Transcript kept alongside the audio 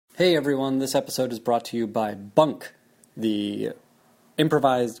Hey everyone, this episode is brought to you by Bunk, the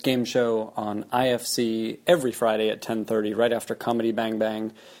improvised game show on IFC every Friday at 10:30, right after Comedy Bang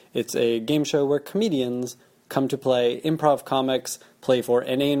Bang. It's a game show where comedians come to play improv comics, play for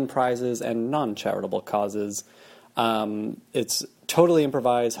inane prizes and non-charitable causes. It's totally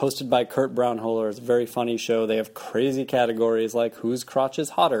improvised, hosted by Kurt Brownholer. It's a very funny show. They have crazy categories like whose crotch is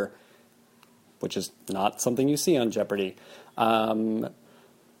hotter, which is not something you see on Jeopardy.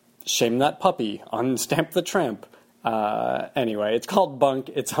 Shame That Puppy on Stamp the Tramp. Anyway, it's called Bunk.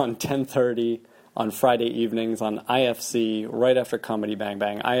 It's on 10:30 on Friday evenings on IFC, right after Comedy Bang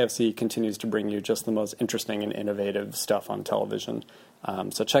Bang. IFC continues to bring you just the most interesting and innovative stuff on television.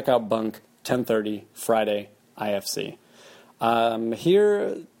 So check out Bunk, 10:30, Friday, IFC.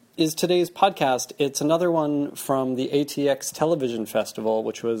 Here is today's podcast. It's another one from the ATX Television Festival,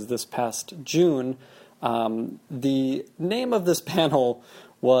 which was this past June. The name of this panel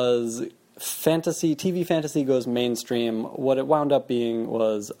was TV Fantasy Goes Mainstream. What it wound up being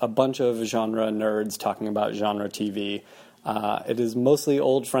was a bunch of genre nerds talking about genre TV. It is mostly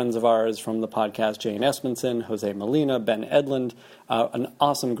old friends of ours from the podcast, Jane Espenson, Jose Molina, Ben Edlund, an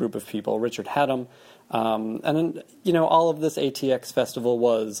awesome group of people, Richard Haddam. And, all of this ATX festival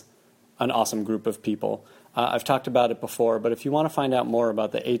was an awesome group of people. I've talked about it before, but if you want to find out more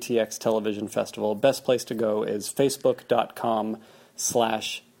about the ATX Television Festival, best place to go is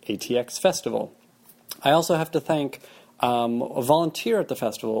facebook.com/ATX Festival. I also have to thank a volunteer at the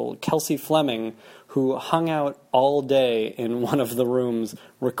festival, Kelsey Fleming, who hung out all day in one of the rooms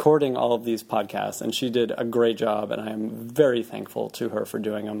recording all of these podcasts, and she did a great job, and I am very thankful to her for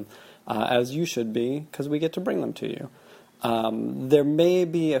doing them, as you should be, because we get to bring them to you. There may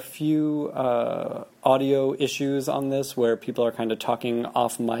be a few audio issues on this where people are kind of talking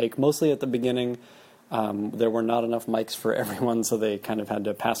off mic, mostly at the beginning. There were not enough mics for everyone, so they kind of had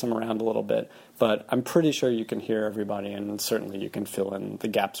to pass them around a little bit. But I'm pretty sure you can hear everybody, and certainly you can fill in the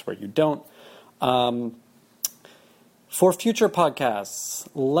gaps where you don't. For future podcasts,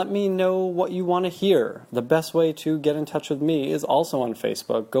 let me know what you want to hear. The best way to get in touch with me is also on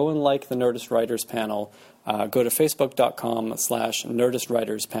Facebook. Go and like the Nerdist Writers panel. Go to facebook.com/Nerdist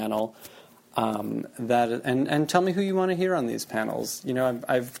Writers panel. And tell me who you want to hear on these panels.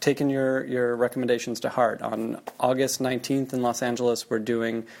 I've taken your recommendations to heart. On August 19th in Los Angeles, we're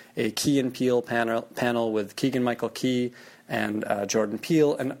doing a Key and Peele panel with Keegan-Michael Key and Jordan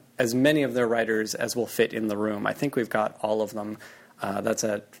Peele, and as many of their writers as will fit in the room. I think we've got all of them. That's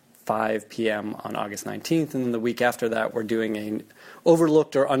at 5 p.m. on August 19th, and then the week after that, we're doing an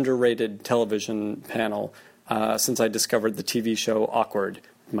overlooked or underrated television panel since I discovered the TV show Awkward,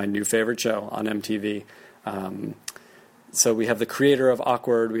 my new favorite show on MTV. So we have the creator of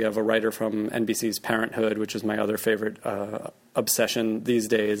Awkward. We have a writer from NBC's Parenthood, which is my other favorite obsession these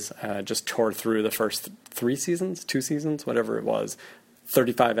days. Just tore through the first 2 seasons, whatever it was,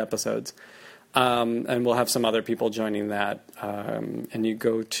 35 episodes. And we'll have some other people joining that. And I think you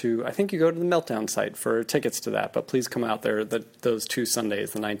go to the Meltdown site for tickets to that. But please come out there those 2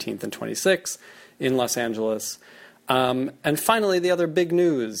 Sundays, the 19th and 26th in Los Angeles. And finally, the other big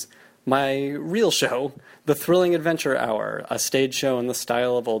news, my real show, The Thrilling Adventure Hour, a stage show in the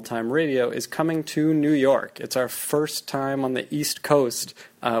style of old-time radio, is coming to New York. It's our first time on the East Coast.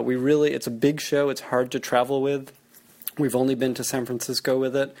 It's a big show. It's hard to travel with. We've only been to San Francisco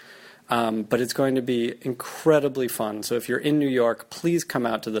with it. But it's going to be incredibly fun. So if you're in New York, please come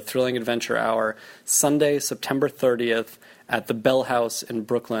out to The Thrilling Adventure Hour, Sunday, September 30th, at the Bell House in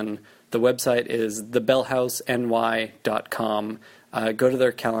Brooklyn. The website is thebellhouseny.com. Go to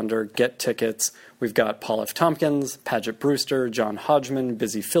their calendar, get tickets. We've got Paul F. Tompkins, Paget Brewster, John Hodgman,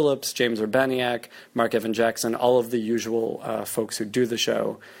 Busy Phillips, James Urbaniak, Mark Evan Jackson, all of the usual folks who do the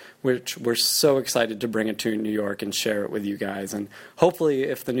show, which we're so excited to bring it to New York and share it with you guys. And hopefully,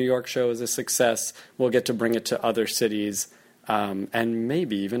 if the New York show is a success, we'll get to bring it to other cities and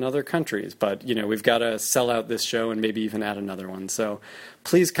maybe even other countries. But, we've got to sell out this show and maybe even add another one. So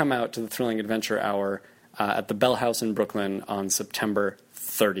please come out to the Thrilling Adventure Hour at the Bell House in Brooklyn on September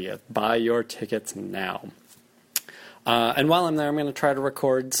 30th. Buy your tickets now. And while I'm there, I'm going to try to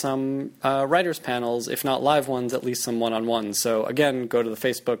record some writers' panels, if not live ones, at least some one-on-ones. So again, go to the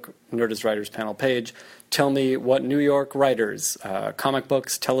Facebook Nerdist Writers panel page. Tell me what New York writers, comic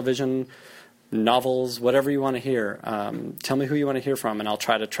books, television, novels, whatever you want to hear. Tell me who you want to hear from, and I'll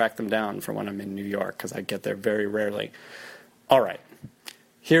try to track them down for when I'm in New York, because I get there very rarely. All right.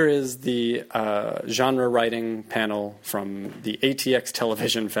 Here is the genre writing panel from the ATX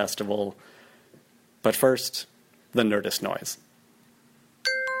Television Festival. But first, the Nerdist noise.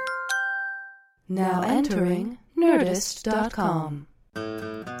 Now entering Nerdist.com.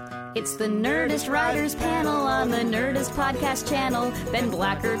 It's the Nerdist Writers Panel on the Nerdist Podcast Channel. Ben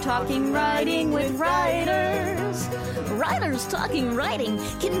Blacker talking writing with writers. Writers talking writing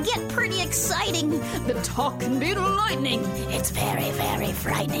can get pretty exciting. The talk can be lightning. It's very, very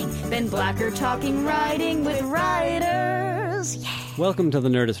frightening. Ben Blacker talking writing with writers. Yeah. Welcome to the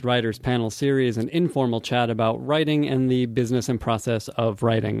Nerdist Writers Panel series, an informal chat about writing and the business and process of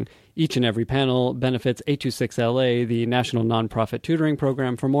writing. Each and every panel benefits 826LA, the national nonprofit tutoring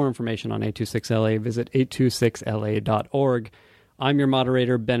program. For more information on 826LA, visit 826la.org. I'm your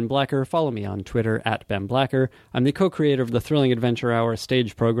moderator, Ben Blacker. Follow me on Twitter at Ben Blacker. I'm the co-creator of the Thrilling Adventure Hour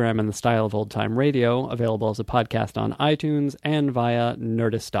stage program in the style of old-time radio, available as a podcast on iTunes and via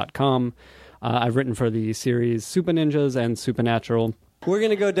Nerdist.com. I've written for the series Super Ninjas and Supernatural. We're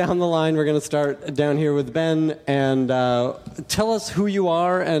going to go down the line. We're going to start down here with Ben, and tell us who you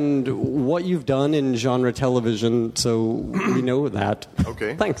are and what you've done in genre television so we know that.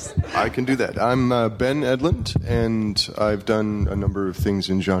 Okay. Thanks. I can do that. I'm Ben Edlund, and I've done a number of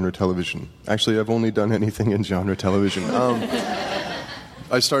things in genre television. Actually, I've only done anything in genre television.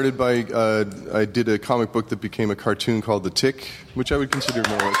 I started by, I did a comic book that became a cartoon called The Tick, which I would consider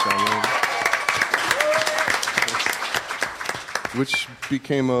more like genre. Which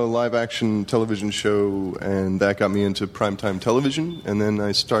became a live-action television show, and that got me into primetime television. And then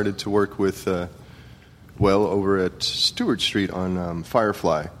I started to work with, over at Stewart Street on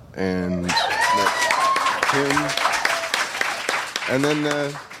Firefly, and met him. And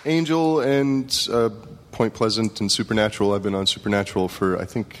then Angel and Point Pleasant and Supernatural. I've been on Supernatural for, I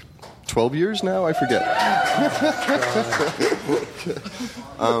think, 12 years now? I forget.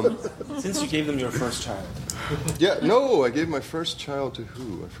 Since you gave them your first child. Yeah, no, I gave my first child to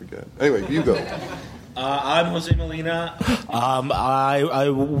who? I forget. Anyway, you go. I'm Jose Molina. I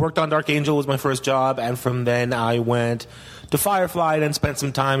worked on Dark Angel, was my first job, and from then I went to Firefly and spent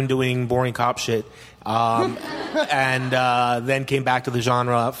some time doing boring cop shit. And then came back to the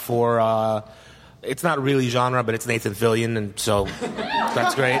genre for... it's not really genre, but it's Nathan Fillion, and so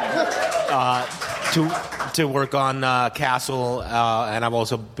that's great. To work on Castle, and I've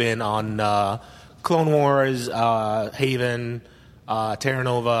also been on Clone Wars, Haven, Terra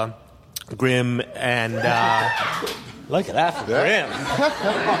Nova, Grimm, and look at that for Grimm.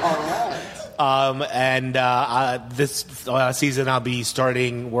 This season I'll be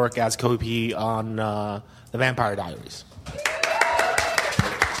starting work as co-P on The Vampire Diaries.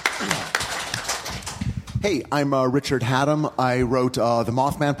 Hey, I'm Richard Haddam. I wrote The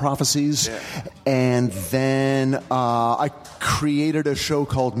Mothman Prophecies, and then I created a show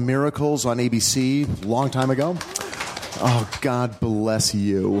called Miracles on ABC a long time ago. Oh, God bless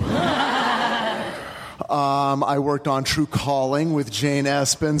you. I worked on True Calling with Jane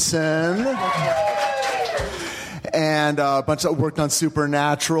Espenson, and worked on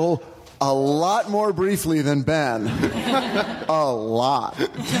Supernatural. A lot more briefly than Ben. A lot.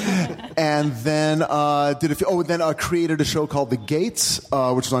 And then created a show called The Gates, which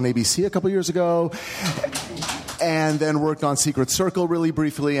was on ABC a couple years ago. And then worked on Secret Circle really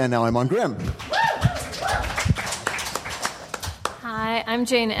briefly, and now I'm on Grimm. Hi, I'm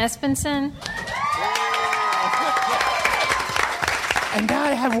Jane Espenson. And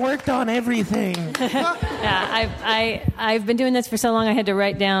I have worked on everything. Yeah, I've been doing this for so long I had to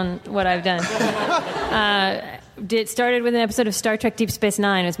write down what I've done. It started with an episode of Star Trek Deep Space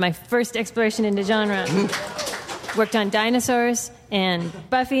Nine. It was my first exploration into genre. Worked on dinosaurs and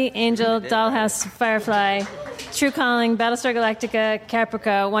Buffy, Angel, Dollhouse, Firefly, True Calling, Battlestar Galactica,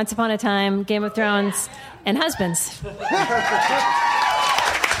 Caprica, Once Upon a Time, Game of Thrones, and Husbands.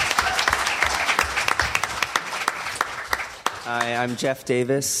 Hi, I'm Jeff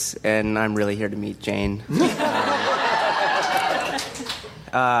Davis, and I'm really here to meet Jane.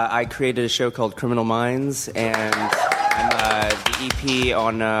 I created a show called Criminal Minds, and I'm the EP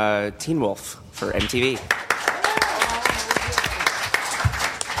on Teen Wolf for MTV.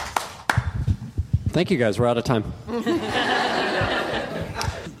 Thank you, guys. We're out of time.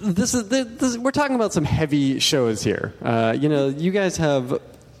 We're talking about some heavy shows here. You guys have...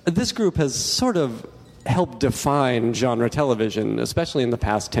 This group has sort of helped define genre television, especially in the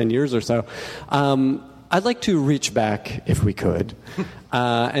past 10 years or so. I'd like to reach back, if we could,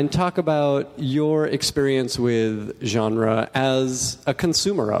 and talk about your experience with genre as a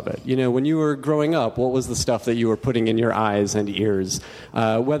consumer of it. You know, when you were growing up, what was the stuff that you were putting in your eyes and ears?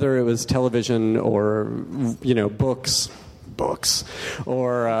 Whether it was television or, books,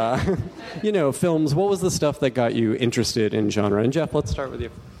 or, films. What was the stuff that got you interested in genre? And Jeff, let's start with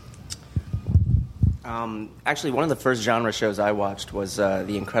you. Actually, one of the first genre shows I watched was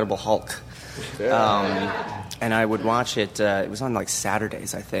The Incredible Hulk. And I would watch it. It was on like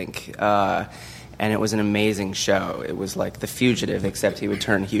Saturdays, I think. And it was an amazing show. It was like The Fugitive, except he would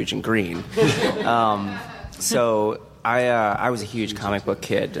turn huge and green. So I was a huge comic book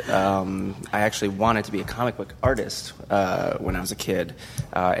kid. I actually wanted to be a comic book artist when I was a kid,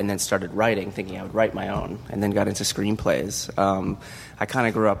 and then started writing, thinking I would write my own, and then got into screenplays. I kind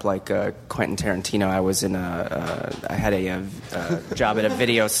of grew up like Quentin Tarantino. I had a job at a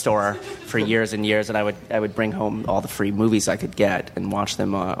video store for years and years, and I would bring home all the free movies I could get and watch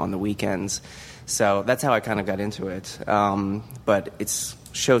them on the weekends. So that's how I kind of got into it. But it's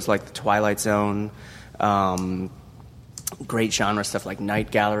shows like The Twilight Zone, great genre stuff like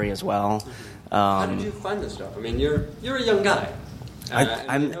Night Gallery as well. How did you find this stuff? I mean, you're a young guy.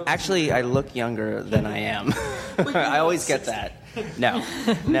 I look younger than I am. I always get that. No.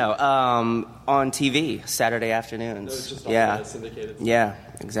 On TV, Saturday afternoons. So it's just all that syndicated stuff. Yeah,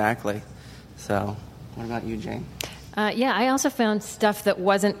 exactly. So, what about you, Jane? I also found stuff that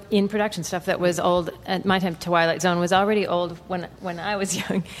wasn't in production, stuff that was old. At my time, Twilight Zone was already old when I was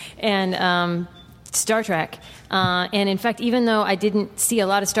young, and Star Trek. And in fact, even though I didn't see a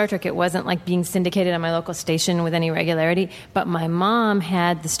lot of Star Trek, it wasn't like being syndicated on my local station with any regularity. But my mom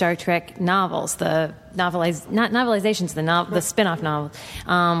had the Star Trek novels, the not novelizations, the spin-off novels,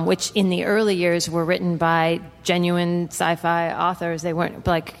 which in the early years were written by genuine sci-fi authors. They weren't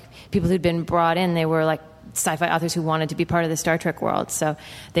like people who'd been brought in. They were like sci-fi authors who wanted to be part of the Star Trek world. So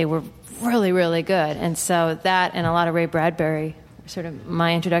they were really, really good. And so that and a lot of Ray Bradbury were sort of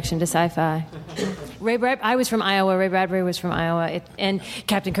my introduction to sci-fi. I was from Iowa. Ray Bradbury was from Iowa. And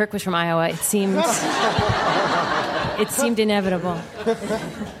Captain Kirk was from Iowa. It seemed inevitable.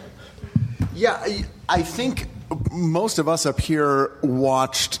 Yeah, I think most of us up here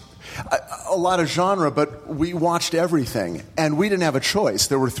watched a lot of genre, but we watched everything, and we didn't have a choice.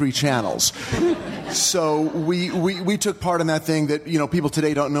 There were 3 channels. So we took part in that thing that, people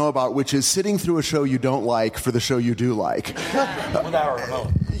today don't know about, which is sitting through a show you don't like for the show you do like. 1 hour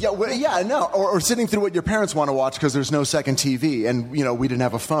remote. Or sitting through what your parents want to watch because there's no second TV, and, we didn't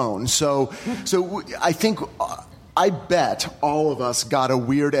have a phone. So I think... I bet all of us got a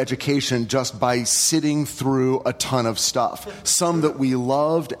weird education just by sitting through a ton of stuff. Some that we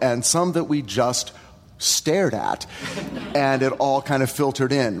loved and some that we just stared at. And it all kind of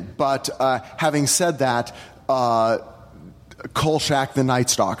filtered in. But having said that, Kolchak the Night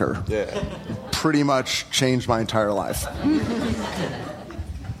Stalker pretty much changed my entire life.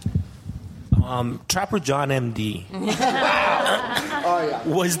 Trapper John M.D.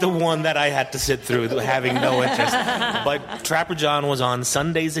 was the one that I had to sit through, having no interest. But Trapper John was on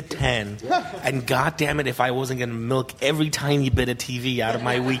Sundays at 10, and goddamn it, if I wasn't going to milk every tiny bit of TV out of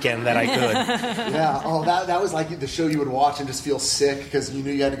my weekend that I could. Yeah, that was like the show you would watch and just feel sick because you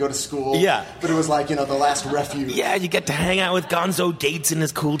knew you had to go to school. Yeah. But it was like, the last refuge. Yeah, you get to hang out with Gonzo Gates in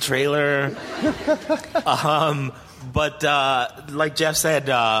his cool trailer. But like Jeff said,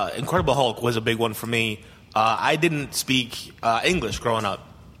 Incredible Hulk was a big one for me. I didn't speak English growing up.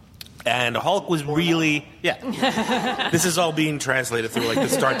 And Hulk was really... Yeah. This is all being translated through like the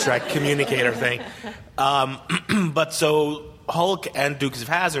Star Trek communicator thing. But so Hulk and Dukes of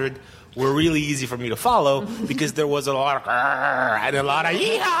Hazzard were really easy for me to follow because there was a lot of and a lot of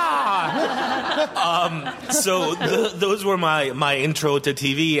yeehaw. So those were my intro to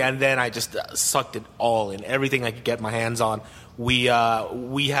TV, and then I just sucked it all in, everything I could get my hands on. We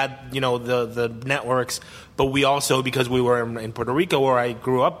had the networks, but we also, because we were in Puerto Rico where I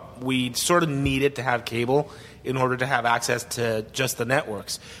grew up, we sort of needed to have cable in order to have access to just the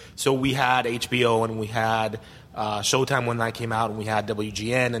networks. So we had HBO and we had Showtime when that came out, and we had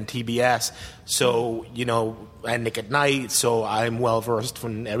WGN and TBS. So, and Nick at Night. So I'm well versed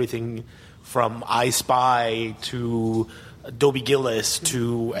from everything from I Spy to Dobie Gillis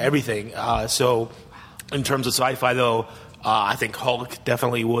to everything. So in terms of sci-fi, though, I think Hulk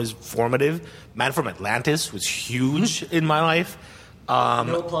definitely was formative. Man from Atlantis was huge in my life.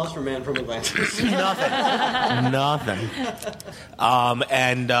 No applause for Man from Atlantis. Nothing.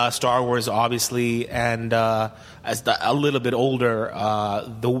 And Star Wars, obviously, and as a little bit older,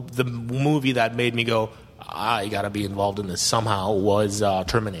 the movie that made me go, I got to be involved in this somehow was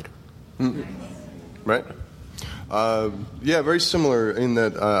Terminator. Right. Very similar in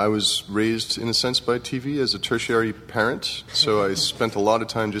that I was raised, in a sense, by TV as a tertiary parent. So I spent a lot of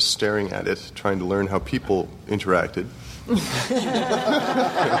time just staring at it, trying to learn how people interacted.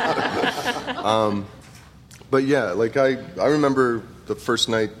 But yeah, like I remember the first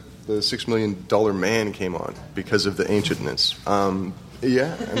night the $6 Million Man came on because of the ancientness.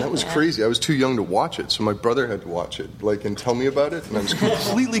 Yeah, and that was crazy. I was too young to watch it, so my brother had to watch it, and tell me about it, and I was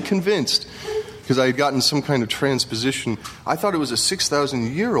completely convinced because I had gotten some kind of transposition. I thought it was a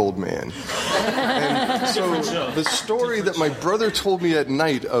 6,000-year-old man. And so the story that my brother told me at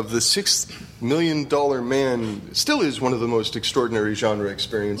night of the $6 million man still is one of the most extraordinary genre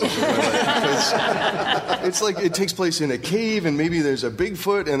experiences of my life, because it's like it takes place in a cave and maybe there's a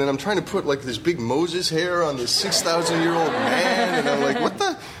Bigfoot, and then I'm trying to put like this big Moses hair on this 6,000-year-old man, and I'm like, what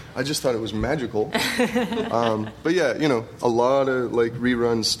the? I just thought it was magical. But yeah, a lot of like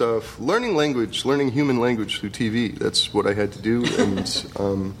rerun stuff, learning human language through TV. That's what I had to do, and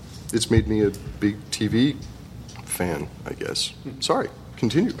it's made me a big TV fan, I guess. Sorry.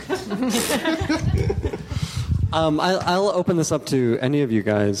 Continue. I'll open this up to any of you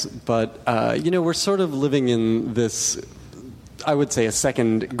guys, but we're sort of living in this, I would say, a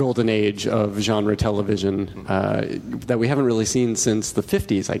second golden age of genre television that we haven't really seen since the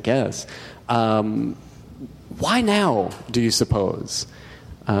 50s, I guess. Why now, do you suppose?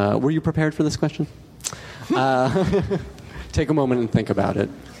 Were you prepared for this question? Take a moment and think about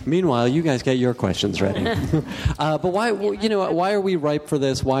it. Meanwhile, you guys get your questions ready. But why are we ripe for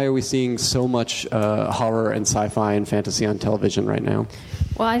this? Why are we seeing so much horror and sci-fi and fantasy on television right now?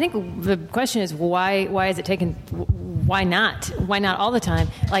 Well, I think the question is why is it taken? Why not? Why not all the time?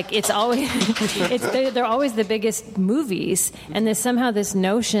 Like it's always, they're always the biggest movies, and there's somehow this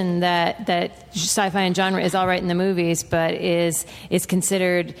notion that sci-fi and genre is all right in the movies, but is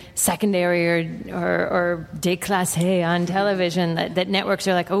considered secondary or déclassé on television. That networks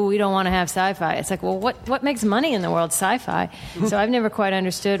are like, oh, we don't want to have sci-fi. It's like, well, what makes money in the world? Sci-fi. So I've never quite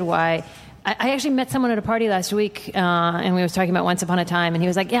understood why. I actually met someone at a party last week, and we were talking about Once Upon a Time, and he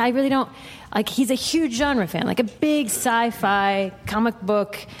was like, yeah, I really don't, like, he's a huge genre fan, like a big sci-fi, comic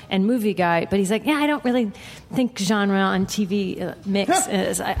book, and movie guy, but he's like, yeah, I don't really think genre on TV mix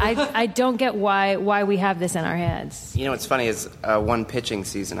is. I don't get why we have this in our heads. What's funny is one pitching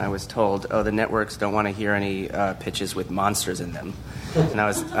season I was told, the networks don't want to hear any pitches with monsters in them. And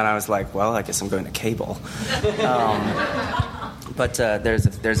I was like, well, I guess I'm going to cable. But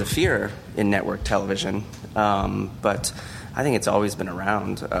there's a fear in network television, but I think it's always been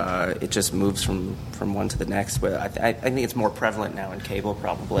around. It just moves from one to the next. But I think it's more prevalent now in cable,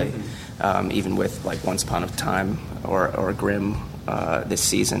 probably, even with like Once Upon a Time or Grimm this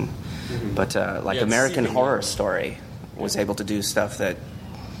season. But American Horror Story was able to do stuff that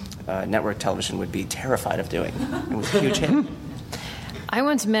network television would be terrified of doing. It was a huge hit. I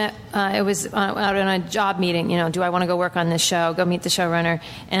once met, it was out on a job meeting, do I want to go work on this show, go meet the showrunner.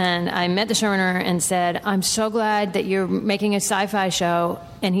 And I met the showrunner and said, I'm so glad that you're making a sci-fi show.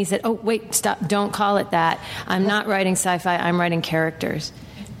 And he said, oh, wait, stop, don't call it that. I'm not writing sci-fi, I'm writing characters.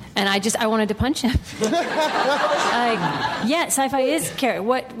 And I wanted to punch him. Yeah, sci-fi is character.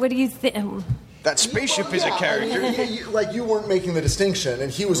 What do you think? That spaceship is a character. I mean, you weren't making the distinction,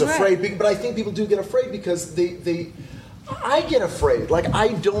 and he was afraid. But I think people do get afraid because they I get afraid. Like, I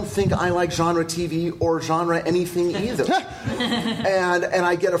don't think I like genre TV or genre anything either. and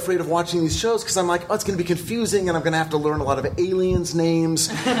I get afraid of watching these shows because I'm like, oh, it's going to be confusing, and I'm going to have to learn a lot of aliens' names,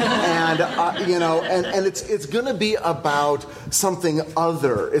 and and it's going to be about something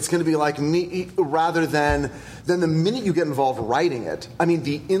other. It's going to be like me rather than the minute you get involved writing it. I mean,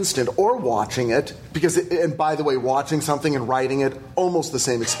 the instant or watching it, and by the way, watching something and writing it, almost the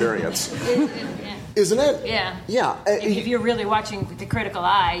same experience. Isn't it? Yeah. Yeah. If you're really watching with the critical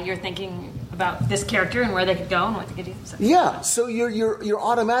eye, you're thinking about this character and where they could go and what they could do. So. Yeah. So you're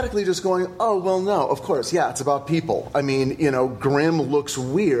automatically just going, oh, well, no, of course, yeah, it's about people. I mean, Grimm looks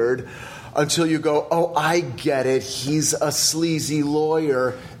weird until you go, oh, I get it. He's a sleazy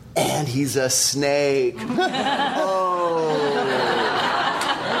lawyer and he's a snake.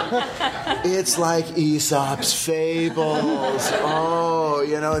 It's like Aesop's fables.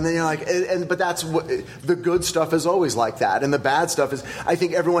 And then you're like, but that's what the good stuff is always like that, and the bad stuff is. I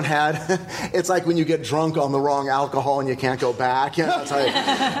think everyone had. It's like when you get drunk on the wrong alcohol and you can't go back. It's like,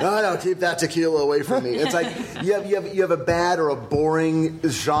 no, keep that tequila away from me. It's like you have a bad or a boring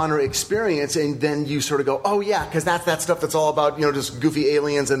genre experience, and then you sort of go, oh yeah, because that's that stuff that's all about just goofy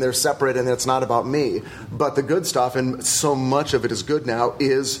aliens and they're separate and it's not about me. But the good stuff, and so much of it is good now,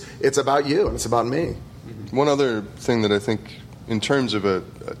 is it's about you and it's about me. One other thing that I think, in terms of a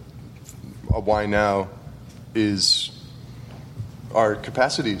why now, is our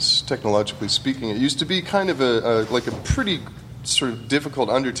capacities, technologically speaking. It used to be kind of a pretty sort of difficult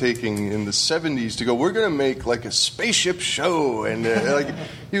undertaking in the 70s to go, we're going to make like a spaceship show. And like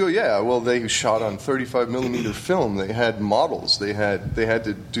you go, yeah, well, they shot on 35 millimeter film. They had models. They had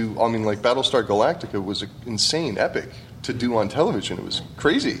to do, I mean, like Battlestar Galactica was an insane epic to do on television. It was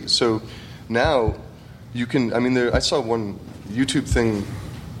crazy. So now you can, I mean, I saw one YouTube thing.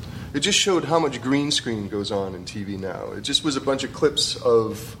 It just showed how much green screen goes on in TV now. It just was a bunch of clips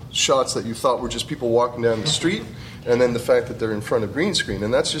of shots that you thought were just people walking down the street, and then the fact that they're in front of green screen.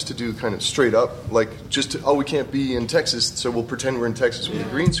 And that's just to do kind of straight up, like just to, we can't be in Texas, so we'll pretend we're in Texas with a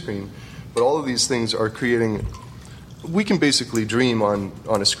green screen. But all of these things are creating, we can basically dream on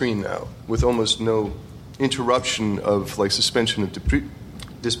a screen now with almost no interruption of like suspension of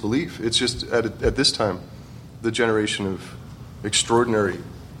disbelief. It's just at this time, the generation of extraordinary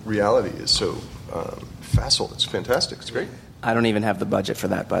reality is so facile. It's fantastic. It's great. I don't even have the budget for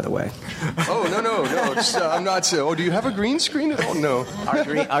that, by the way. Oh, no. It's, I'm not. Do you have a green screen at all? No.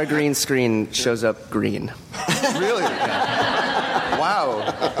 Our green screen shows up green. Really?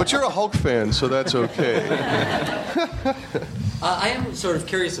 Wow. But you're a Hulk fan, so that's okay. I am sort of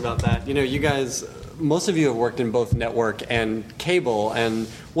curious about that. You know, you guys, most of you have worked in both network and cable, and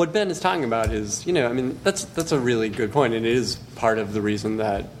what Ben is talking about is, you know, I mean, that's a really good point, and it is part of the reason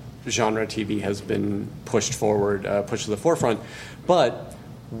that genre TV has been pushed forward, pushed to the forefront. But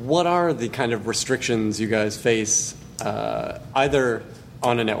what are the kind of restrictions you guys face, either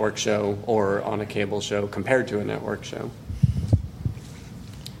on a network show or on a cable show compared to a network show?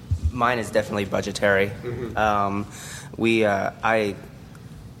 Mine is definitely budgetary. Mm-hmm.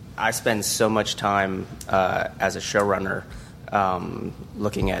 I spend so much time as a showrunner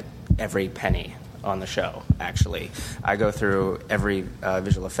looking at every penny on the show, actually. I go through every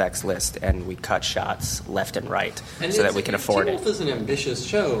visual effects list, and we cut shots left and right so that we can afford it. Teen Wolf is an ambitious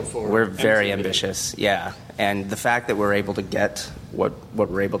show for We're very MTV. Ambitious, yeah. And the fact that we're able to get what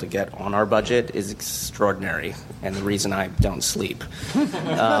we're able to get on our budget is extraordinary, and the reason I don't sleep.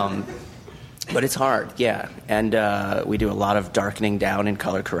 But it's hard, yeah. And we do a lot of darkening down and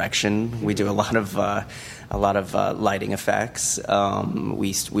color correction. We do a lot of lighting effects.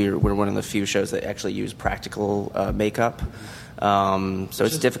 We're one of the few shows that actually use practical makeup. So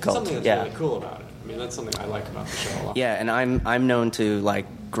it's difficult. Something that's really cool about it. I mean, that's something I like about the show a lot. Yeah, and I'm known to like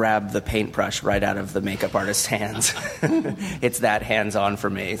grab the paintbrush right out of the makeup artist's hands. It's that hands-on for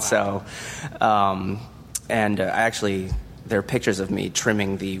me. Wow. So, actually. There are pictures of me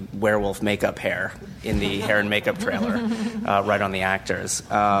trimming the werewolf makeup hair in the hair and makeup trailer, right on the actors.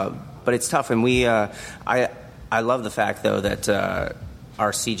 But it's tough, and I love the fact though that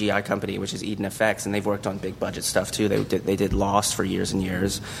our CGI company, which is Eden Effects, and they've worked on big budget stuff too. They did Lost for years and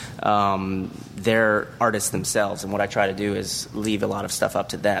years. They're artists themselves, and what I try to do is leave a lot of stuff up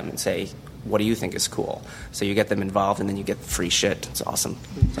to them and say, what do you think is cool? So you get them involved, and then you get free shit. It's awesome.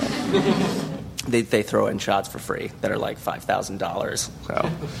 So. They throw in shots for free that are like $5,000. So,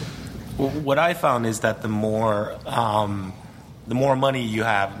 what I found is that the more money you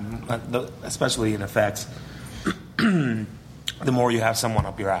have, especially in effects, the more you have someone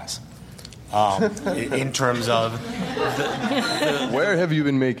up your ass. In terms of where have you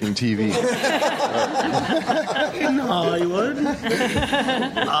been making TV? In Hollywood.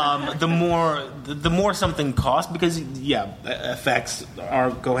 The more something costs, because effects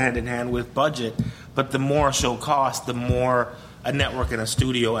go hand in hand with budget, but the more a show costs, the more a network and a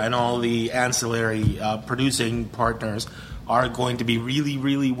studio and all the ancillary producing partners are going to be really,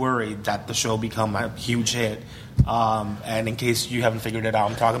 really worried that the show become a huge hit. And in case you haven't figured it out,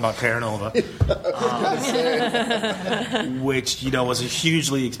 I'm talking about Terra Nova, which was a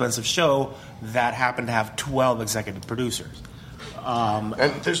hugely expensive show that happened to have 12 executive producers.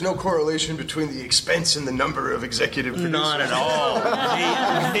 And there's no correlation between the expense and the number of executive producers. Not at all.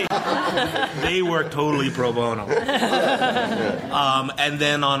 They work totally pro bono. And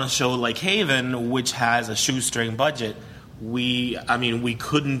then on a show like Haven, which has a shoestring budget, we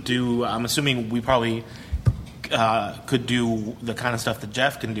couldn't do. I'm assuming we probably could do the kind of stuff that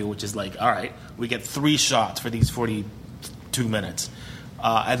Jeff can do, which is like, all right, we get 3 shots for these 42 minutes.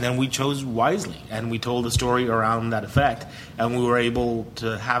 And then we chose wisely, and we told a story around that effect, and we were able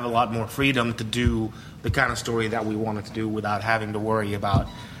to have a lot more freedom to do the kind of story that we wanted to do without having to worry about,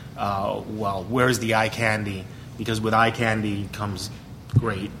 where's the eye candy? Because with eye candy comes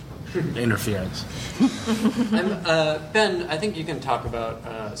great interference. Ben, I think you can talk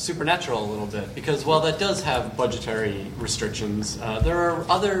about Supernatural a little bit, because while that does have budgetary restrictions, there are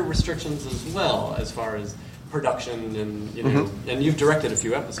other restrictions as well as far as production and and you've directed a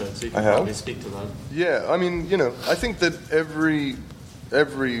few episodes, so you can probably speak to them. Yeah, I mean, I think that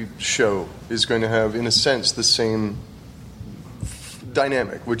every show is going to have, in a sense, the same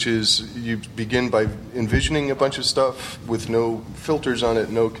dynamic, which is you begin by envisioning a bunch of stuff with no filters on it,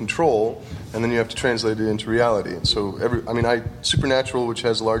 no control, and then you have to translate it into reality. And so, Supernatural, which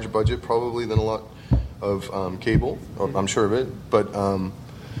has a larger budget probably than a lot of cable, I'm sure of it, but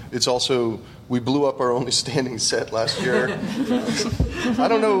it's also, we blew up our only standing set last year. I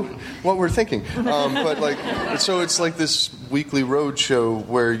don't know what we're thinking, so it's like this weekly road show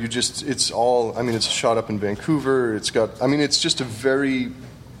where it's shot up in Vancouver. It's just a very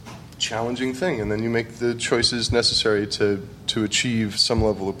challenging thing, and then you make the choices necessary to achieve some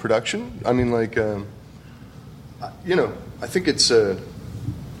level of production. I think it's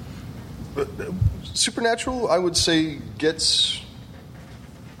Supernatural, I would say,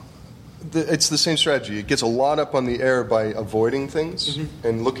 it's the same strategy. It gets a lot up on the air by avoiding things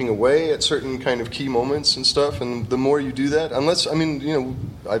and looking away at certain kind of key moments and stuff. And the more you do that,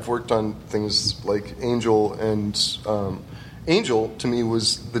 I've worked on things like Angel, and Angel to me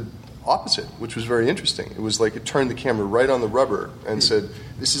was the opposite, which was very interesting. It was like it turned the camera right on the rubber and said,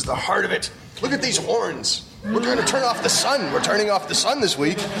 "This is the heart of it. Look at these horns. We're trying to turn off the sun. We're turning off the sun this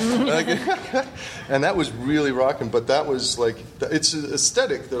week." And that was really rocking. But that was it's an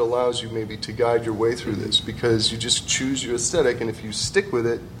aesthetic that allows you maybe to guide your way through this, because you just choose your aesthetic, and if you stick with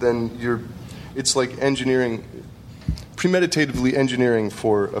it, then it's like premeditatively engineering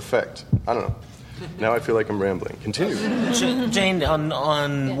for effect. I don't know. Now I feel like I'm rambling. Continue. Jane,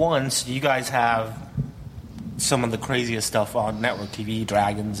 on Once, you guys have some of the craziest stuff on network TV,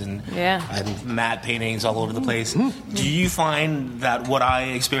 dragons and matte paintings all over the place. Do you find that what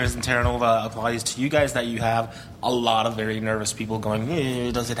I experienced in Terra Nova applies to you guys, that you have a lot of very nervous people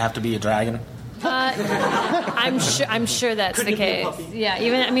going, does it have to be a dragon? I'm sure that's the case. Yeah,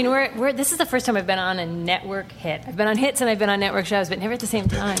 we're this is the first time I've been on a network hit. I've been on hits and I've been on network shows, but never at the same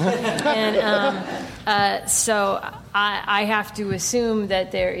time. And so I have to assume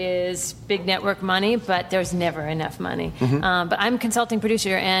that there is big network money, but there's never enough money. But I'm consulting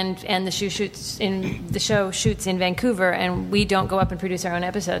producer, and the show shoots in Vancouver, and we don't go up and produce our own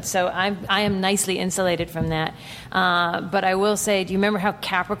episodes. So I am nicely insulated from that. But I will say, do you remember how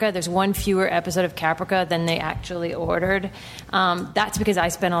Caprica? There's one fewer episode of Caprica than they actually ordered. That's because I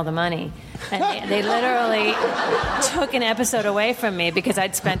spent all the money, and they literally took an episode away from me because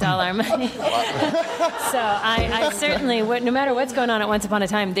I'd spent all our money. So I certainly, no matter what's going on at Once Upon a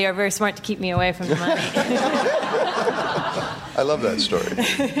Time, they are very smart to keep me away from the money. I love that story.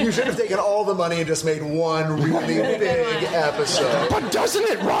 You should have taken all the money and just made one really big episode. But doesn't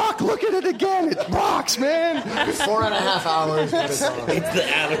it rock? Look at it again. It rocks, man. 4.5 hours. It's the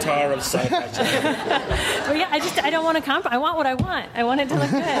Avatar of sci-fi. Well, yeah, I don't want to I want what I want. I want it to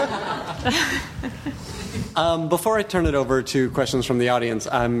look good. Before I turn it over to questions from the audience,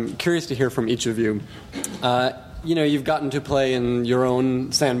 I'm curious to hear from each of you. You've gotten to play in your own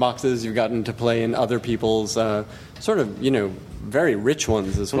sandboxes. You've gotten to play in other people's very rich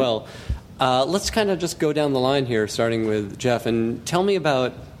ones as well. Let's kind of just go down the line here, starting with Jeff, and tell me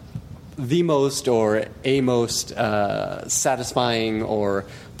about the most or a most satisfying or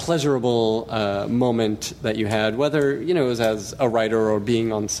pleasurable moment that you had, whether it was as a writer or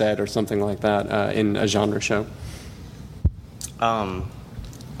being on set or something like that in a genre show. Oh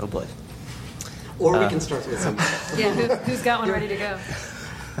boy. Or we can start with something. Yeah, who's got one ready to go?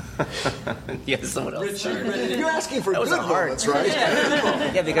 Yeah, someone else. Richard, You're asking for good moments, right?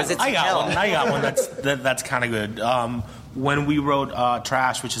 Yeah, because it's I got one that's kind of good. When we wrote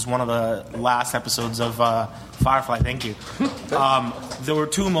Trash, which is one of the last episodes of Firefly, thank you, there were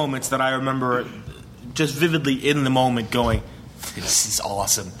two moments that I remember just vividly in the moment going, this is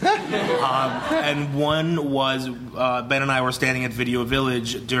awesome. And one was Ben and I were standing at Video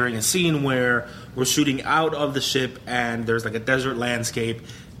Village during a scene where we're shooting out of the ship and there's like a desert landscape,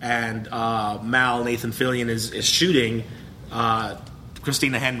 and Nathan Fillion is shooting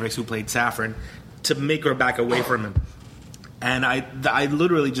Christina Hendricks, who played Saffron, to make her back away from him. And I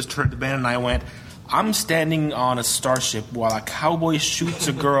literally just turned to Ben and I went, I'm standing on a starship while a cowboy shoots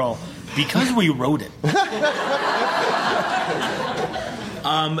a girl because we wrote it.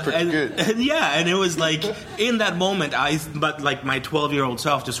 And it was like in that moment, my 12-year-old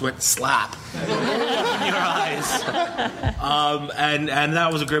self just went slap in your eyes, and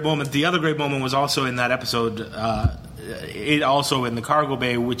that was a great moment. The other great moment was also in that episode, also in the cargo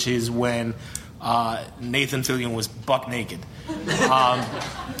bay, which is when Nathan Fillion was buck naked, and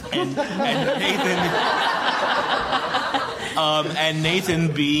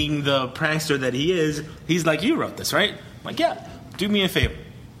Nathan, being the prankster that he is, he's like, "You wrote this, right?" I'm like, "Yeah." Do me a favor.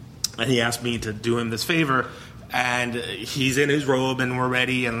 And he asked me to do him this favor, and he's in his robe and we're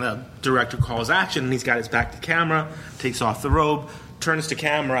ready, and the director calls action, and he's got his back to camera, takes off the robe, turns to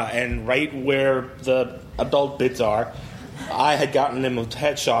camera, and right where the adult bits are, I had gotten him a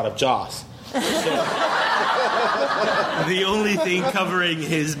headshot of Joss. So, the only thing covering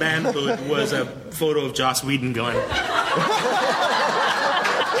his manhood was a photo of Joss Whedon going.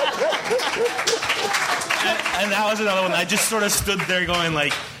 And that was another one. I just sort of stood there going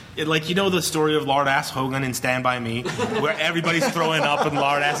like you know the story of Lord Ass Hogan in Stand By Me, where everybody's throwing up and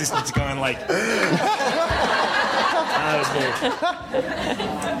Lord Ass is just going like. That was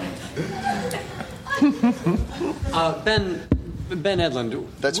great. Ben Edlund.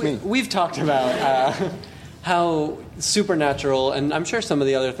 That's me. We've talked about how Supernatural, and I'm sure some of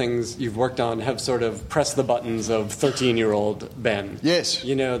the other things you've worked on have sort of pressed the buttons of 13-year-old Ben. Yes.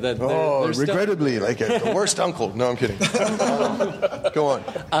 You know, that they're regrettably, like the worst uncle. No, I'm kidding. Go on.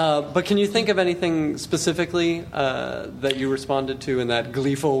 But can you think of anything specifically that you responded to in that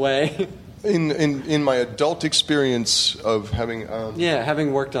gleeful way? In my adult experience of having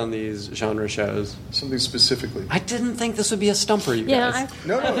having worked on these genre shows, something specifically. I didn't think this would be a stumper, you guys.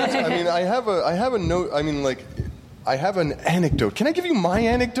 No. I mean, I have a note. I mean, like, I have an anecdote. Can I give you my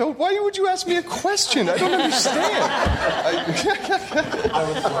anecdote? Why would you ask me a question? I don't understand.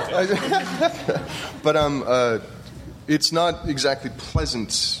 But it's not exactly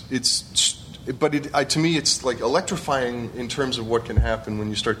pleasant. To me, it's like electrifying in terms of what can happen when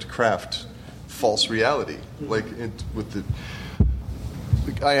you start to craft false reality. Like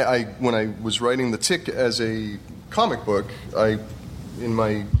when I was writing The Tick as a comic book, in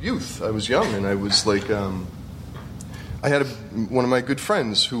my youth, I was young, and I was like, I had one of my good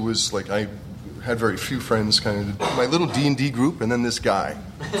friends who was like, I had very few friends, kind of my little D&D group, and then this guy.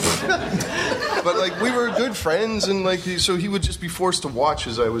 But like we were good friends, and like so he would just be forced to watch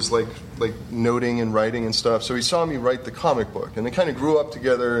as I was like noting and writing and stuff. So he saw me write the comic book, and they kind of grew up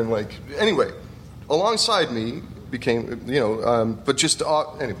together. And like anyway, alongside me became but just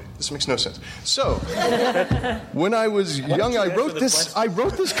anyway, this makes no sense. So when I was young, I wrote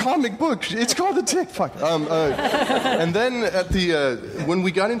this comic book. It's called The Tick. Fuck. And then at when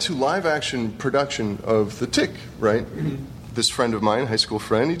we got into live action production of The Tick, right? This friend of mine, high school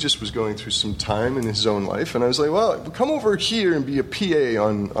friend, he just was going through some time in his own life, and I was like, well, come over here and be a PA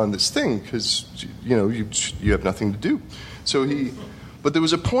on this thing, because you have nothing to do. But there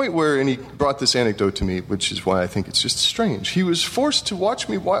was a point where, and he brought this anecdote to me, which is why I think it's just strange. He was forced to watch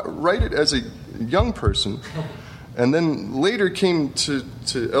me write it as a young person, and then later came to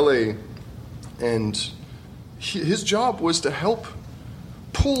LA, and his job was to help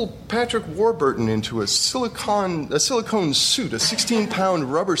pull Patrick Warburton into a silicone suit, a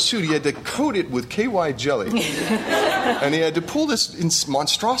 16-pound rubber suit. He had to coat it with KY jelly, and he had to pull this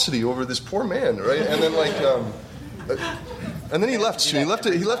monstrosity over this poor man, right? And then and then he left. He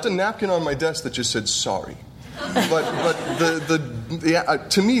left a napkin on my desk that just said sorry. But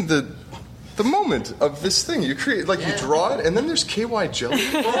to me the moment of this thing you create, like you draw it, and then there's KY jelly,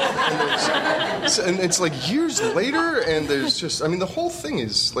 and it's like years later, and there's just, I mean, the whole thing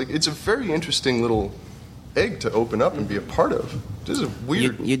is like, it's a very interesting little egg to open up and be a part of. This is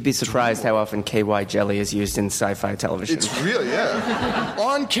weird. You'd be surprised how often KY jelly is used in sci-fi television. It's real, yeah,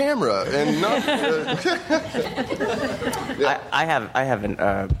 on camera and not. Yeah. I have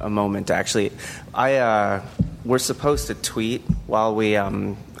a moment actually. We're supposed to tweet while we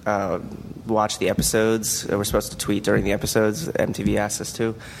watch the episodes. We're supposed to tweet during the episodes. MTV asks us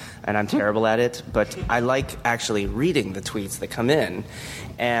to, and I'm terrible at it. But I like actually reading the tweets that come in.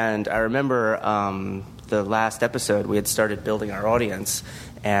 And I remember the last episode, we had started building our audience,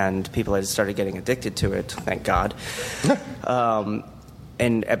 and people had started getting addicted to it. Thank God.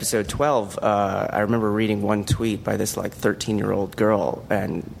 In episode 12, I remember reading one tweet by this 13-year-old girl,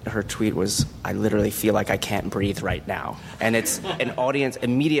 and her tweet was, "I literally feel like I can't breathe right now." And it's an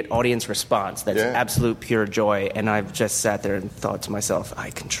immediate audience response that's absolute pure joy. And I've just sat there and thought to myself,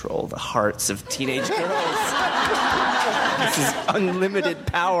 I control the hearts of teenage girls. This is unlimited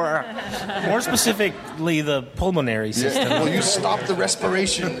power. More specifically, the pulmonary system. Well, you stop the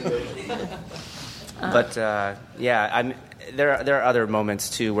respiration. But there are other moments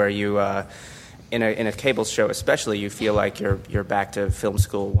too where you, in a cable show especially, you feel like you're back to film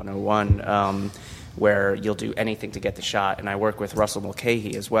school 101, where you'll do anything to get the shot. And I work with Russell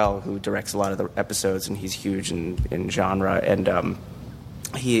Mulcahy as well, who directs a lot of the episodes, and he's huge in genre. And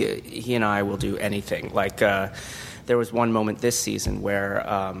he and I will do anything. Like there was one moment this season where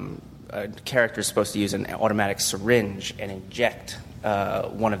a character is supposed to use an automatic syringe and inject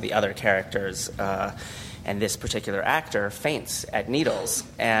one of the other characters, and this particular actor faints at needles,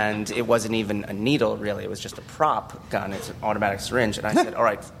 and it wasn't even a needle, really. It was just a prop gun. It's an automatic syringe. And I said, all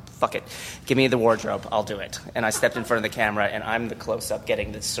right, fuck it, give me the wardrobe, I'll do it. And I stepped in front of the camera, and I'm the close-up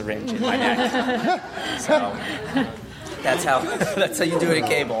getting the syringe in my neck. So that's how you do it in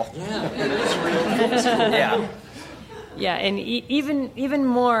cable. Yeah. Yeah, and even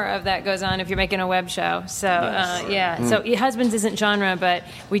more of that goes on if you're making a web show. So, So Husbands isn't genre, but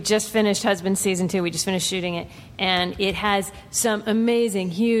we just finished Husbands Season 2. We just finished shooting it. And it has some amazing,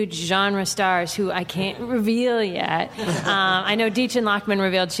 huge genre stars who I can't reveal yet. I know Deechin Lockman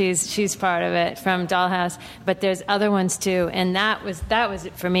revealed she's part of it from Dollhouse, but there's other ones too. And that was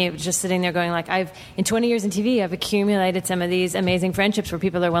it for me. It was just sitting there going like, in 20 years in TV, I've accumulated some of these amazing friendships where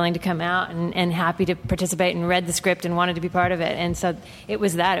people are willing to come out and happy to participate and read the script and wanted to be part of it. And so it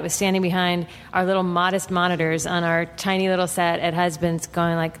was that. It was standing behind our little modest monitors on our tiny little set at Husbands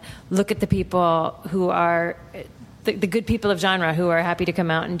going like, look at the people who are the good people of genre who are happy to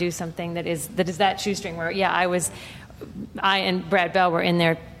come out and do something that is that shoestring where, I and Brad Bell were in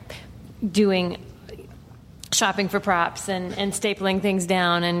there doing shopping for props and stapling things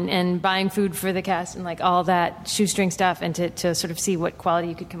down and buying food for the cast and like all that shoestring stuff, and to sort of see what quality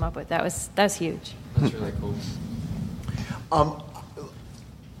you could come up with. That was huge. That's really cool.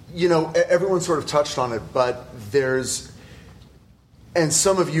 Everyone sort of touched on it, but and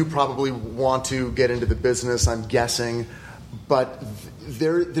some of you probably want to get into the business, I'm guessing, but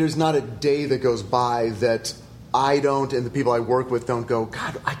there's not a day that goes by that I don't, and the people I work with don't go,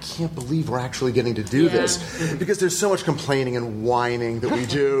 God, I can't believe we're actually getting to do this. Because there's so much complaining and whining that we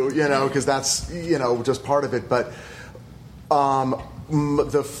do, because that's, just part of it. But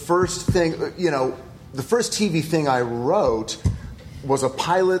the first TV thing I wrote was a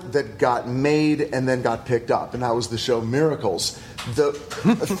pilot that got made and then got picked up, and that was the show Miracles.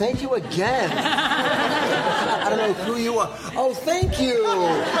 Thank you again. I don't know who you are. Oh, thank you.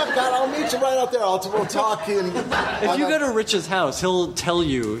 God, I'll meet you right out there. We'll talk. If you go to Rich's house, he'll tell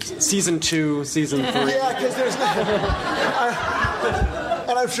you season 2, season 3. Yeah, because there's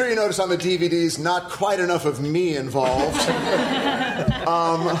and I'm sure you notice on the DVDs, not quite enough of me involved.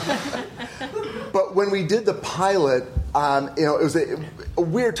 But when we did the pilot, it was a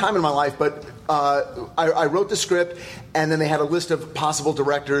weird time in my life, but I wrote the script, and then they had a list of possible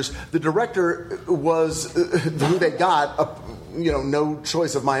directors. The director was who they got, no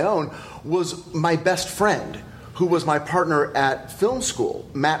choice of my own, was my best friend, who was my partner at film school,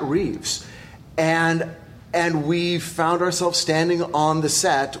 Matt Reeves. And we found ourselves standing on the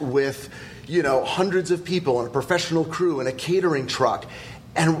set with, hundreds of people and a professional crew and a catering truck.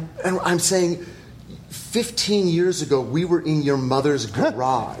 And I'm saying, 15 years ago, we were in your mother's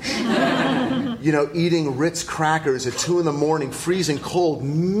garage, eating Ritz crackers at 2 in.the morning, freezing cold,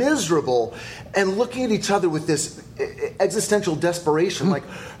 miserable, and looking at each other with this existential desperation, like,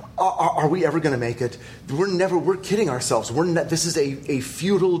 are we ever going to make it? We're kidding ourselves. This is a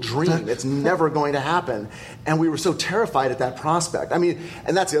futile dream. It's never going to happen. And we were so terrified at that prospect. I mean,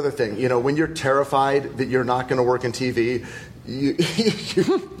 and that's the other thing, when you're terrified that you're not going to work in TV,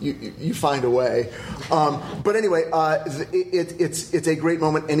 you find a way. But anyway, it's a great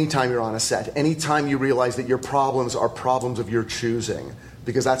moment anytime you're on a set. Anytime you realize that your problems are problems of your choosing,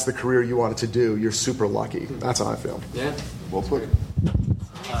 because that's the career you wanted to do. You're super lucky. That's how I feel. Yeah. Well put.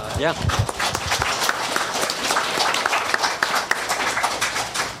 Yeah.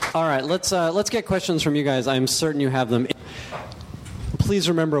 All right, let's get questions from you guys. I'm certain you have them. Please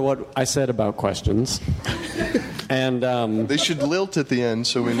remember what I said about questions. And they should lilt at the end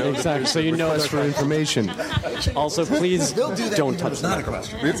so we know exactly. So you know for information. Also, please don't touch It's not a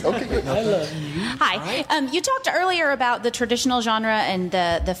question. Okay, good. I love you. Hi. You talked earlier about the traditional genre and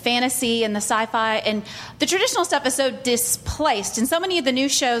the fantasy and the sci-fi, and the traditional stuff is so displaced. And so many of the new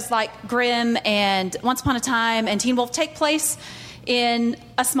shows like Grimm and Once Upon a Time and Teen Wolf take place in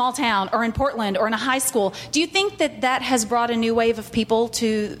a small town or in Portland or in a high school. Do you think that has brought a new wave of people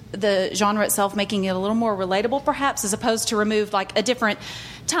to the genre itself, making it a little more relatable perhaps, as opposed to remove like a different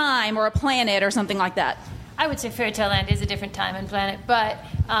time or a planet or something like that? I would say Fairy Tale Land is a different time and planet, but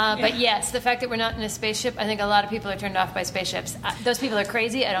yes, the fact that we're not in a spaceship, I think a lot of people are turned off by spaceships. Those people are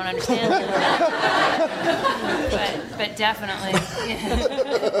crazy. I don't understand. but definitely. Yeah.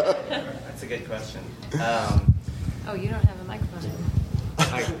 That's a good question. Oh, you don't have a microphone.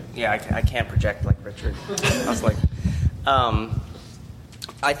 I can't project like Richard. I was like,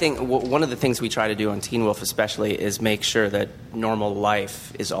 I think one of the things we try to do on Teen Wolf especially is make sure that normal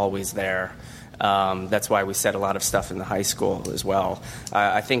life is always there. That's why we set a lot of stuff in the high school as well.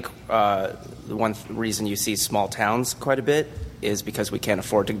 I think the one reason you see small towns quite a bit is because we can't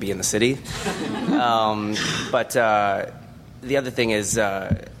afford to be in the city. But the other thing is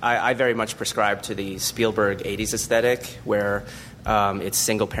I very much prescribe to the Spielberg 80s aesthetic, where It's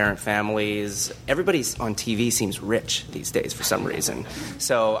single-parent families. Everybody on TV seems rich these days for some reason.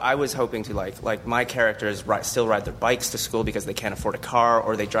 So I was hoping to, like my characters still ride their bikes to school because they can't afford a car,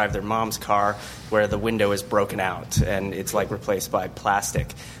 or they drive their mom's car where the window is broken out and it's like replaced by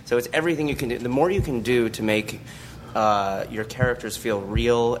plastic. So it's everything you can do. The more you can do to make your characters feel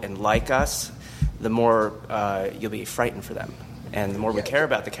real and like us, the more you'll be frightened for them. And the more we care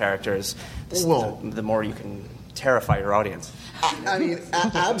about the characters, the more you can terrify your audience. I mean,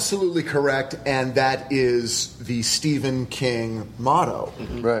 absolutely correct, and that is the Stephen King motto.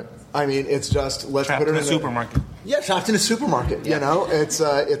 Mm-hmm. Right. I mean, it's just let's Trapped put it in a supermarket. Yeah, trapped in a supermarket. Yeah. You know, it's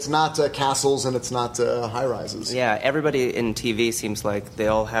not castles and it's not high rises. Yeah, everybody in TV seems like they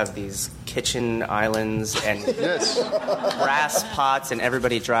all have these kitchen islands and brass pots, and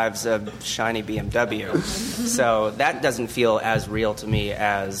everybody drives a shiny BMW. So that doesn't feel as real to me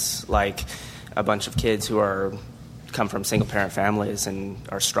as like a bunch of kids who come from single-parent families and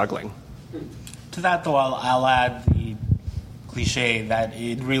are struggling. To that, though, I'll add the cliche that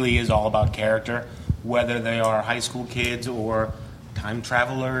it really is all about character, whether they are high school kids or time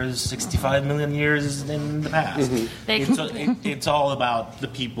travelers 65 million years in the past. It's all about the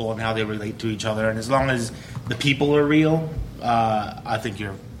people and how they relate to each other, and as long as the people are real, I think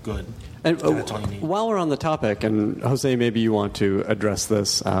you're good. And while we're on the topic, and Jose, maybe you want to address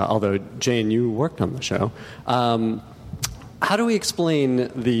this, although Jane, you worked on the show. How do we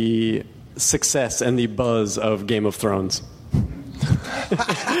explain the success and the buzz of Game of Thrones? You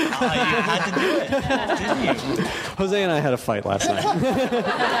had to do it, didn't you? Jose and I had a fight last night.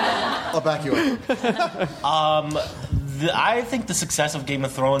 I'll back you up. I think the success of Game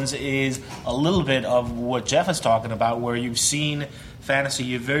of Thrones is a little bit of what Jeff is talking about, where you've seen fantasy,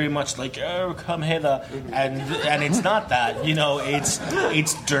 you're very much like, oh, come hither, and it's not that. You know, it's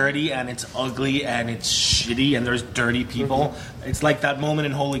dirty and it's ugly and it's shitty and there's dirty people. It's like that moment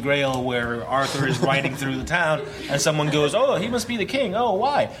in Holy Grail where Arthur is riding through the town and someone goes, oh, he must be the king. Oh,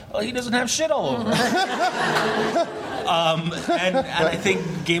 why? Oh, he doesn't have shit all over him. And I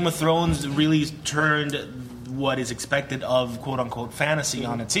think Game of Thrones really turned what is expected of quote-unquote fantasy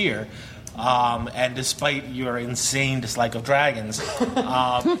on its ear. And despite your insane dislike of dragons,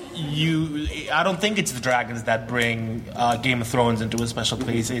 I don't think it's the dragons that bring Game of Thrones into a special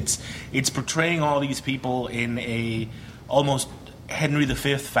place. It's portraying all these people in a almost Henry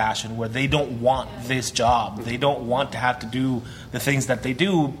V fashion, where they don't want this job. They don't want to have to do the things that they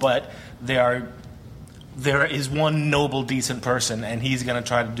do, but there is one noble, decent person, and he's going to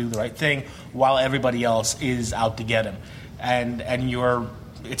try to do the right thing while everybody else is out to get him. And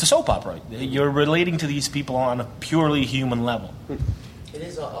it's a soap opera. You're relating to these people on a purely human level. It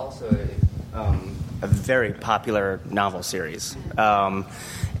is also a very popular novel series.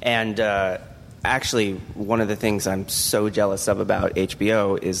 Actually, one of the things I'm so jealous of about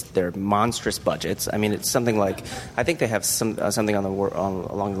HBO is their monstrous budgets. I mean, it's something like, I think they have something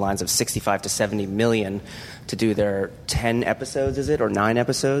along the lines of 65 to 70 million to do their 10 episodes, is it, or 9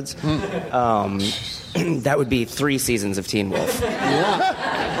 episodes? That would be 3 seasons of Teen Wolf.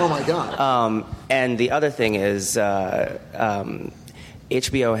 Yeah. Oh my God. And the other thing is, HBO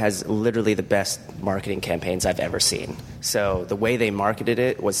has literally the best marketing campaigns I've ever seen. So the way they marketed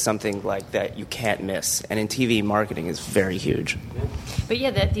it was something like that you can't miss. And in TV, marketing is very huge. But yeah,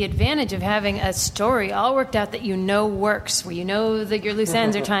 the advantage of having a story all worked out that you know works, where you know that your loose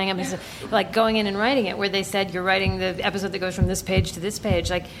ends are tying up, is like going in and writing it, where they said you're writing the episode that goes from this page to this page.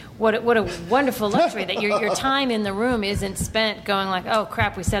 Like, what a wonderful luxury that your time in the room isn't spent going like, oh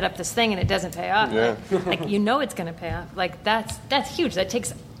crap, we set up this thing and it doesn't pay off. Yeah. Like you know it's going to pay off. Like that's huge. That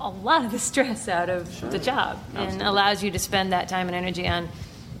takes a lot of the stress out of the job and allows you to spend that time and energy on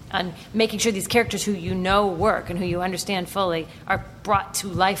making sure these characters who you know work and who you understand fully are brought to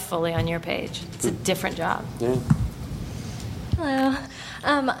life fully on your page. It's a different job. Yeah. Hello.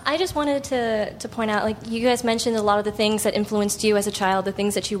 I just wanted to point out, like, you guys mentioned a lot of the things that influenced you as a child, the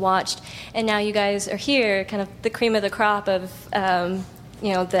things that you watched, and now you guys are here, kind of the cream of the crop of,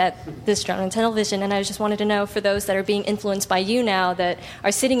 this genre on television. And I just wanted to know, for those that are being influenced by you now, that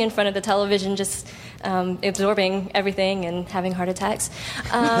are sitting in front of the television just absorbing everything and having heart attacks,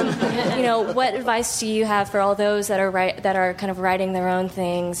 what advice do you have for all those that are kind of writing their own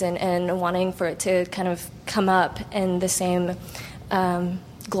things and wanting for it to kind of come up in the same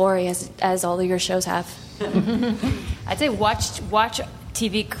glory as all of your shows have? I'd say watch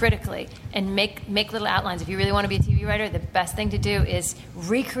TV critically and make little outlines. If you really want to be a TV writer, the best thing to do is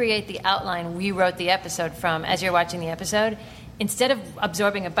recreate the outline we wrote the episode from as you're watching the episode. Instead of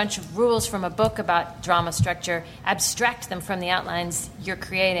absorbing a bunch of rules from a book about drama structure, abstract them from the outlines you're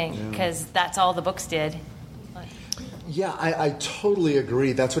creating, because that's all the books did. Yeah, I totally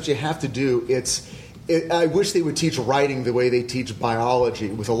agree. That's what you have to do. I wish they would teach writing the way they teach biology,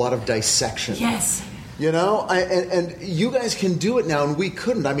 with a lot of dissection. Yes. You know, and you guys can do it now, and we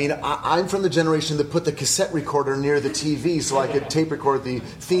couldn't. I mean, I'm from the generation that put the cassette recorder near the TV so I could tape record the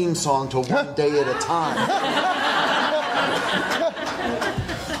theme song to One Day at a Time.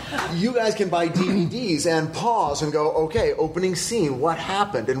 You guys can buy DVDs and pause and go, okay, opening scene, what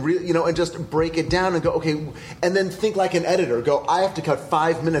happened? And and just break it down and go, okay, and then think like an editor. Go, I have to cut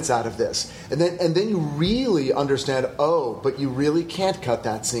 5 minutes out of this, and then you really understand. Oh, but you really can't cut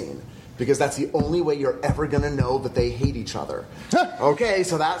that scene, because that's the only way you're ever going to know that they hate each other. Okay,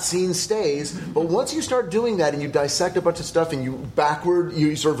 so that scene stays. But once you start doing that and you dissect a bunch of stuff and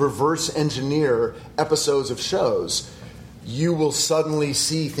you sort of reverse engineer episodes of shows, you will suddenly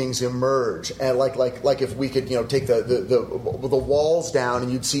see things emerge. And like if we could, take the walls down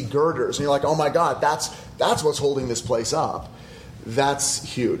and you'd see girders, and you're like, oh my God, that's what's holding this place up. That's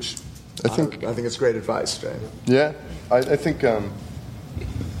huge. I think it's great advice, Jay. Yeah, I think...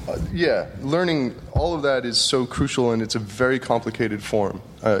 learning all of that is so crucial, and it's a very complicated form,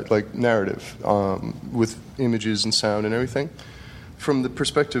 like narrative, with images and sound and everything. From the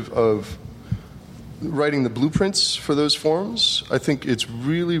perspective of writing the blueprints for those forms, I think it's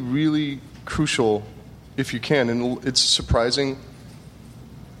really, really crucial if you can. And it's surprising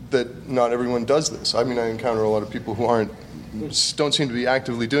that not everyone does this. I mean, I encounter a lot of people who don't seem to be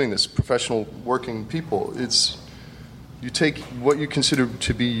actively doing this, professional working people. You take what you consider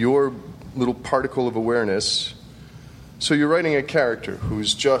to be your little particle of awareness. So you're writing a character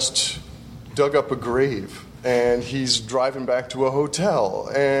who's just dug up a grave, and he's driving back to a hotel,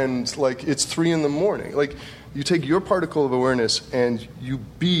 and it's 3 a.m. Like, you take your particle of awareness and you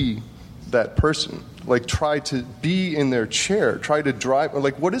be that person. Like, try to be in their chair. Try to drive.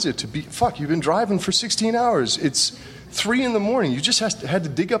 Like, what is it to be? Fuck, you've been driving for 16 hours. It's 3 a.m. You just had to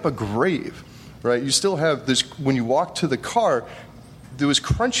dig up a grave. Right, you still have this. When you walk to the car, there was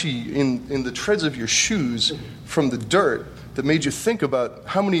crunchy in the treads of your shoes from the dirt that made you think about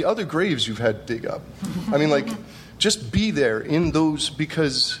how many other graves you've had to dig up. I mean, just be there in those,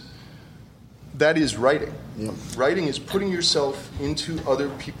 because that is writing. Yeah. Writing is putting yourself into other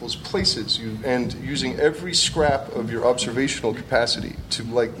people's places and using every scrap of your observational capacity to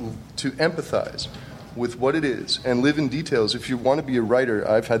empathize with what it is and live in details. If you want to be a writer,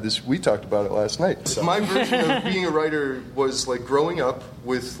 I've had this, we talked about it last night. My version of being a writer was like growing up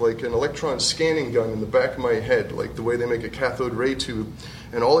with like an electron scanning gun in the back of my head, like the way they make a cathode ray tube,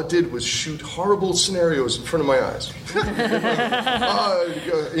 and all it did was shoot horrible scenarios in front of my eyes.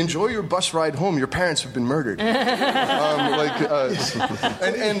 Enjoy your bus ride home, your parents have been murdered. And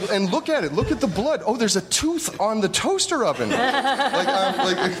look at it, look at the blood. Oh, there's a tooth on the toaster oven.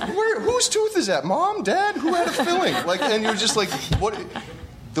 Whose tooth is that? Mom? Dad? Who had a filling? And you're just like, what?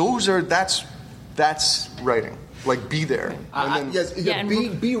 That's writing. Like, be there.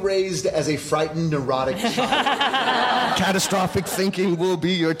 Be raised as a frightened, neurotic child. Catastrophic thinking will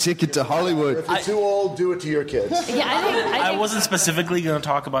be your ticket to Hollywood. If you're too old, do it to your kids. Yeah, I wasn't specifically going to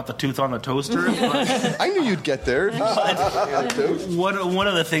talk about the tooth on the toaster. But I knew you'd get there. One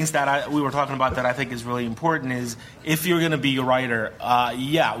of the things that we were talking about that I think is really important is, if you're going to be a writer,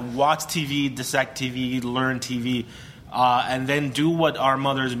 watch TV, dissect TV, learn TV. And then do what our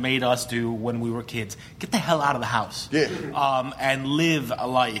mothers made us do when we were kids. Get the hell out of the house. Yeah. And live a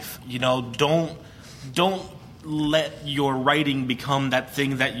life. Don't let your writing become that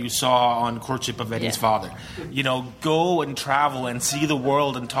thing that you saw on Courtship of Eddie's father. Go and travel and see the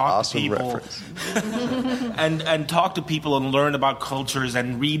world and talk to people. and talk to people and learn about cultures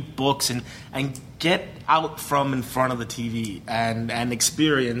and read books and get out from in front of the TV and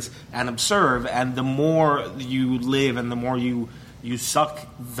experience and observe. And the more you live and the more you suck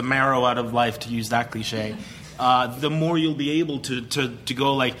the marrow out of life, to use that cliche, the more you'll be able to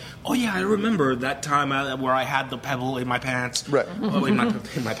go like, oh yeah, I remember that time where I had the pebble in my pants. Right. Oh, in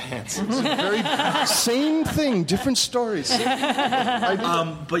my pants. Very same thing, different stories. But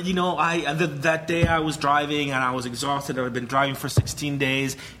that day I was driving and I was exhausted. I had been driving for 16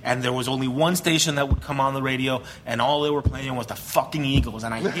 days, and there was only one station that would come on the radio, and all they were playing was the fucking Eagles,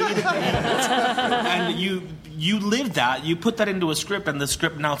 and I hated the Eagles. And you lived that. You put that into a script, and the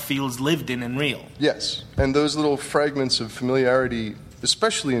script now feels lived in and real. Yes, and those little fragments of familiarity,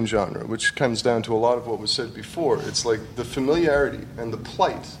 especially in genre, which comes down to a lot of what was said before. It's like the familiarity and the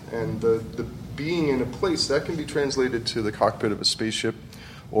plight and the being in a place that can be translated to the cockpit of a spaceship,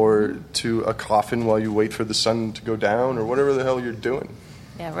 or to a coffin while you wait for the sun to go down, or whatever the hell you're doing.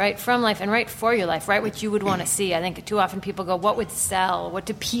 Yeah, write from life and write for your life. Write what you would want to see. I think too often people go, what would sell? What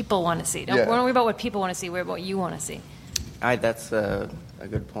do people want to see? Don't worry about what people want to see. Worry about what you want to see. That's a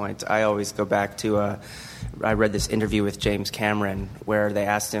good point. I always go back to, I read this interview with James Cameron where they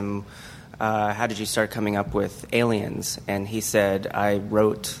asked him, how did you start coming up with Aliens? And he said, I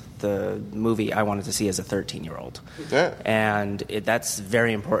wrote the movie I wanted to see as a 13-year-old. Yeah. And that's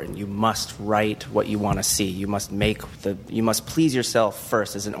very important. You must write what you want to see. You must please yourself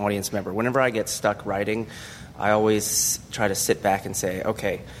first as an audience member. Whenever I get stuck writing, I always try to sit back and say,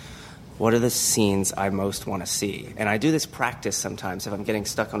 okay, what are the scenes I most want to see? And I do this practice sometimes if I'm getting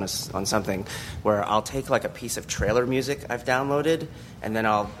stuck on something where I'll take like a piece of trailer music I've downloaded and then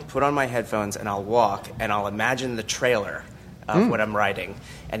I'll put on my headphones and I'll walk and I'll imagine the trailer of what I'm writing,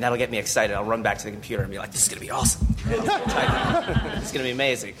 and that'll get me excited. I'll run back to the computer and be like, this is going to be awesome. It's going to be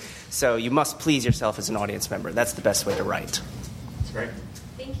amazing. So you must please yourself as an audience member. That's the best way to write. That's great.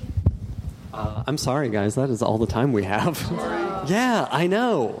 Thank you. I'm sorry, guys. That is all the time we have. Yeah, I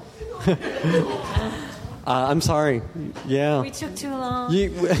know. I'm sorry. Yeah. We took too long.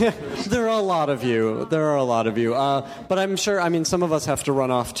 There are a lot of you. But I'm sure, some of us have to run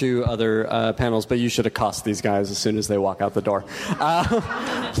off to other panels, but you should accost these guys as soon as they walk out the door.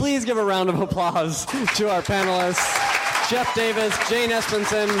 Please give a round of applause to our panelists, Jeff Davis, Jane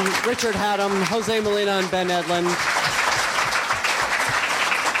Espenson, Richard Haddam, Jose Molina, and Ben Edlund.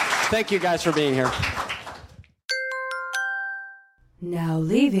 Thank you guys for being here. Now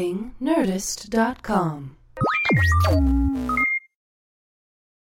leaving Nerdist.com.